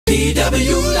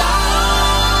W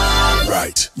Live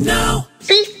right now.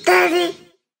 Big Daddy.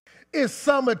 It's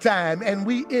summertime and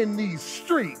we in these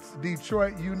streets.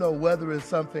 Detroit, you know weather is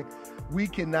something we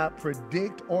cannot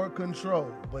predict or control.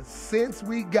 But since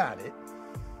we got it,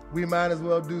 we might as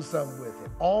well do something with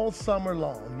it. All summer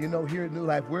long, you know, here at New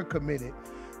Life, we're committed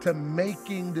to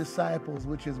making disciples,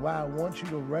 which is why I want you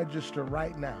to register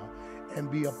right now and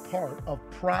be a part of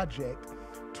Project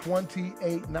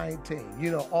 2819.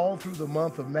 You know, all through the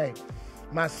month of May,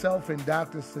 myself and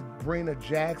Dr. Sabrina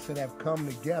Jackson have come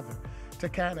together to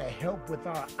kind of help with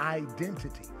our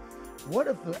identity. What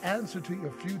if the answer to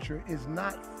your future is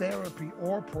not therapy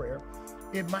or prayer?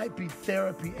 It might be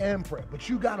therapy and prayer, but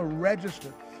you got to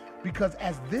register, because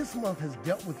as this month has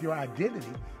dealt with your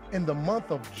identity, in the month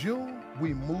of June,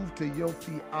 we move to your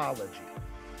theology,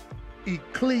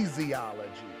 ecclesiology,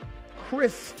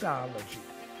 Christology.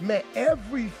 Man,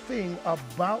 everything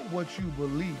about what you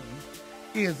believe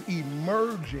is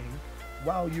emerging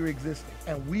while you're existing.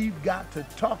 And we've got to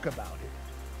talk about it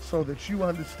so that you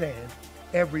understand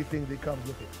everything that comes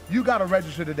with it. You got to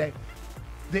register today.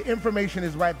 The information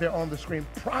is right there on the screen.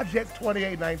 Project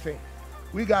 2819.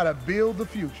 We got to build the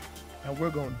future, and we're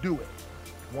going to do it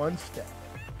one step